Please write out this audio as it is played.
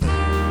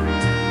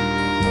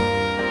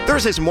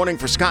Thursday's morning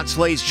for Scott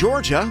Slade's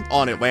Georgia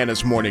on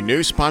Atlanta's Morning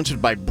News,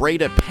 sponsored by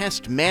Breda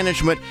Pest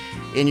Management.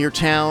 In your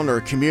town or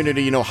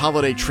community,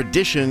 holiday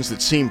traditions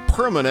that seem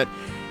permanent,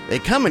 they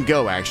come and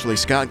go, actually.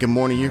 Scott, good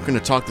morning. You're going to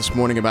talk this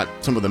morning about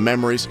some of the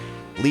memories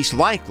least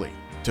likely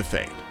to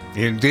fade.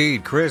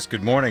 Indeed. Chris,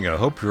 good morning. I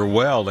hope you're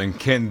well. And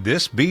can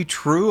this be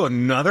true?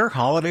 Another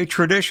holiday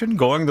tradition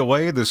going the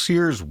way of the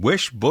Sears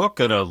Wish Book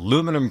and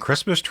aluminum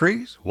Christmas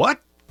trees?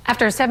 What?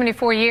 After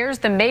 74 years,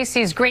 the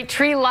Macy's Great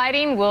Tree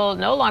Lighting will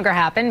no longer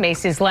happen.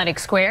 Macy's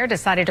Lenox Square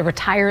decided to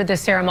retire the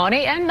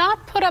ceremony and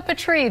not put up a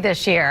tree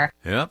this year.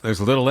 Yep, there's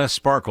a little less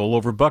sparkle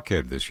over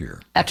Buckhead this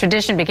year. That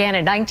tradition began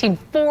in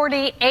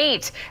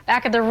 1948,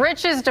 back at the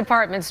Rich's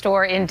department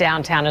store in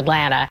downtown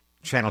Atlanta.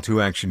 Channel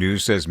 2 Action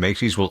News says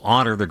Macy's will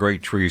honor the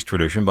Great Trees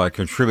tradition by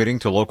contributing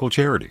to local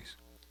charities.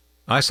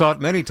 I saw it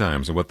many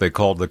times in what they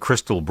called the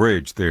Crystal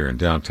Bridge there in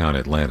downtown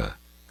Atlanta,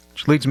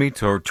 which leads me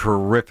to a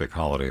terrific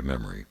holiday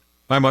memory.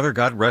 My mother,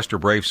 God rest her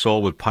brave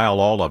soul, would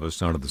pile all of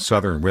us onto the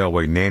Southern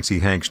Railway Nancy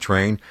Hanks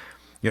train.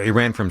 It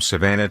ran from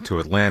Savannah to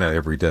Atlanta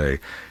every day.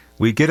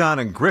 We'd get on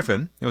in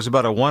Griffin. It was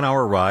about a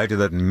 1-hour ride to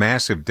that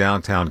massive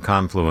downtown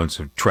confluence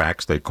of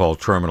tracks they call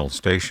Terminal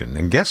Station.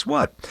 And guess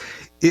what?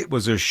 It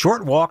was a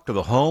short walk to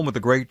the home of the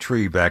Great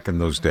Tree back in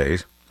those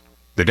days,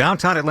 the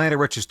downtown Atlanta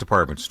Rich's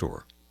department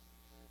store.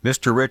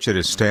 Mr. Rich and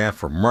his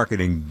staff were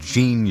marketing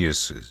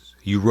geniuses.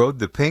 You rode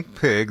the pink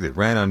pig that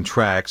ran on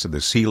tracks in the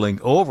ceiling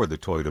over the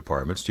toy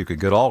departments. You could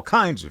get all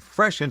kinds of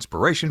fresh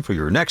inspiration for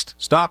your next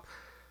stop,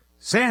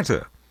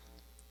 Santa.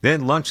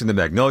 Then lunch in the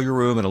Magnolia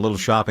Room and a little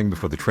shopping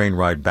before the train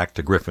ride back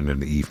to Griffin in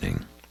the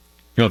evening.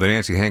 The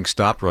Nancy Hanks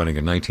stopped running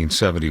in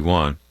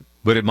 1971,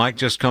 but it might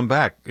just come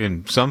back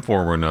in some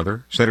form or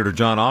another. Senator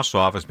John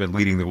Ossoff has been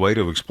leading the way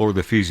to explore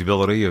the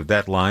feasibility of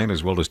that line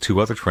as well as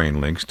 2 other train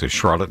links to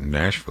Charlotte and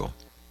Nashville.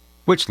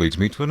 Which leads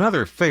me to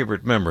another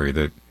favorite memory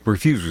that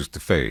refuses to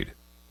fade.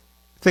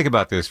 Think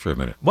about this for a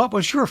minute. What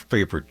was your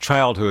favorite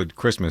childhood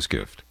Christmas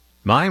gift?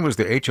 Mine was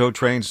the HO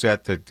train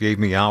set that gave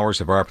me hours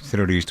of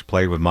opportunities to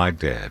play with my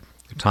dad.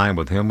 The time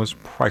with him was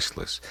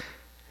priceless.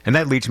 And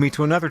that leads me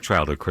to another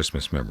childhood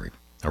Christmas memory,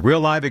 a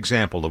real live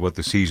example of what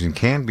the season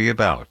can be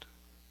about.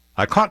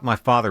 I caught my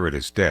father at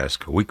his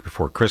desk a week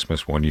before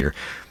Christmas one year.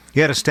 He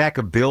had a stack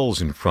of bills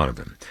in front of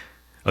him.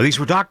 These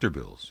were doctor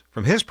bills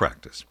from his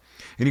practice.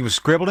 And he was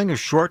scribbling a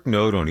short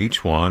note on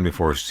each one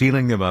before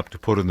sealing them up to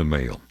put in the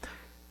mail.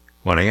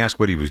 When I asked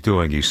what he was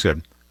doing, he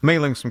said,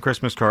 mailing some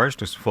Christmas cards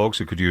to some folks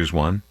who could use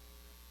one.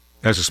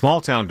 As a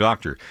small-town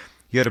doctor,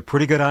 he had a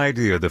pretty good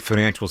idea of the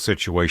financial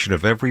situation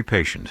of every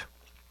patient.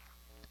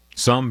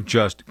 Some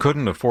just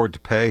couldn't afford to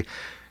pay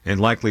and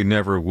likely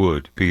never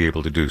would be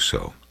able to do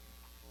so.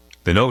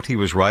 The note he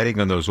was writing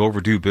on those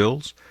overdue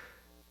bills,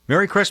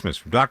 Merry Christmas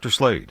from Dr.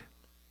 Slade,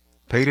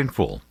 paid in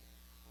full.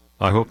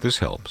 I hope this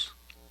helps.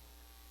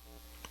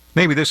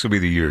 Maybe this will be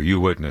the year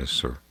you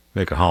witness or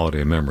make a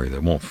holiday memory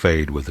that won't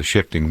fade with the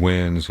shifting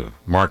winds of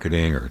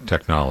marketing or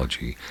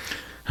technology.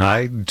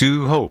 I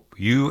do hope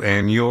you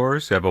and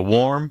yours have a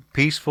warm,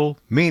 peaceful,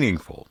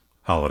 meaningful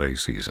holiday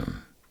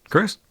season.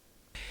 Chris?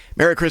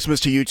 Merry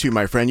Christmas to you too,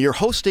 my friend. You're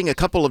hosting a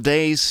couple of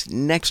days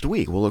next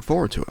week. We'll look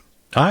forward to it.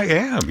 I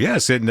am,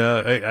 yes, and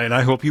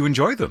I hope you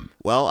enjoy them.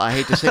 Well, I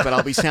hate to say, but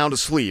I'll be sound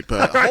asleep.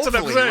 That's what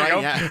I'm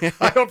saying. Right? Yeah.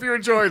 I hope you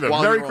enjoy them.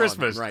 While Merry you're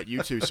Christmas. On. Right,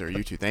 you too, sir.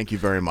 You too. Thank you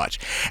very much.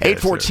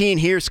 Yes, 8:14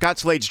 here, Scott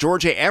Slade's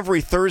Georgia,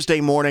 every Thursday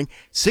morning,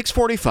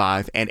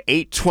 6:45 and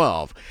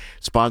 8:12.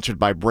 Sponsored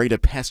by Breda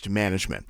Pest Management.